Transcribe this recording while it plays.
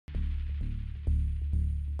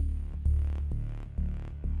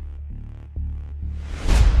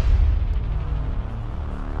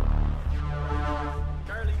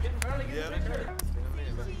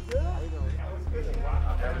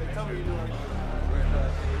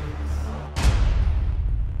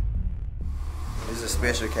These are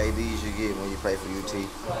special KDs you get when you play for UT.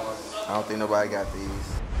 I don't think nobody got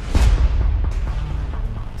these.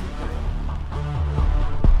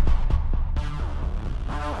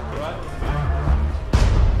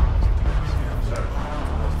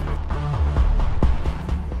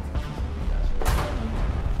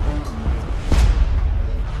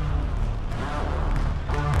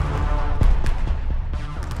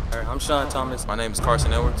 I'm Sean Thomas. My name is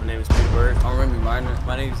Carson Edwards. My name is Peter Bird. I'm Remy Minor.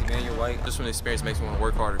 My name is Emmanuel White. Just from the experience makes me want to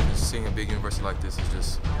work harder because seeing a big university like this is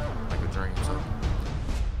just like a dream.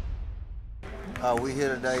 So. We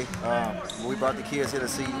here today. We brought the kids here to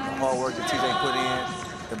see the hard work that TJ put in,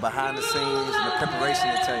 the behind the scenes, and the preparation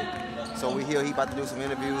it takes. So we here. He about to do some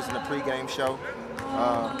interviews in the pregame show.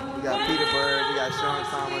 We got Peter Bird. We got Sean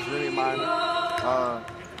Thomas, Remy Minor.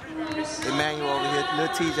 Emmanuel over here,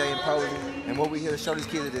 little TJ and Posey, and what we here to show these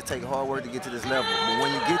kids is it takes hard work to get to this level. But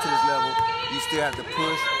when you get to this level, you still have to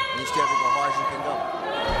push, and you still have to go hard as you can go.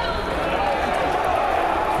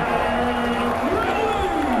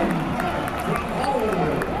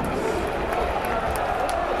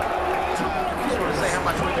 I just want to say how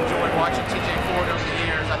much we've enjoyed watching TJ Ford over the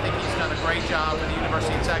years. I think he's done a great job at the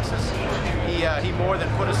University of Texas. He more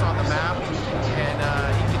than put us on the map, and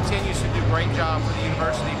he continues to do a great job for the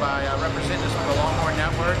university by representing us with the Longhorn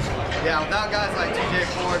Network. Yeah, without guys like TJ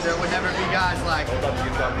Ford, there would never be guys like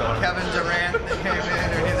Kevin Durant that came in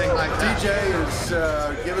or anything like that. TJ is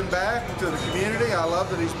giving back to the community. I love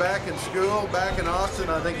that he's back in school, back in Austin.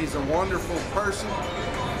 I think he's a wonderful person,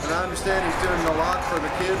 and I understand he's doing a lot for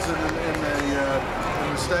the kids in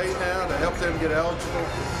the state now to help them get eligible,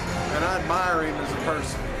 and I admire him as a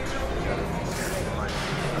person.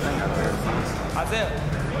 Isaiah,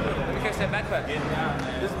 let me catch that backpack.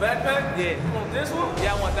 This backpack? Yeah. You want this one?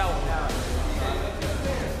 Yeah, I want that one.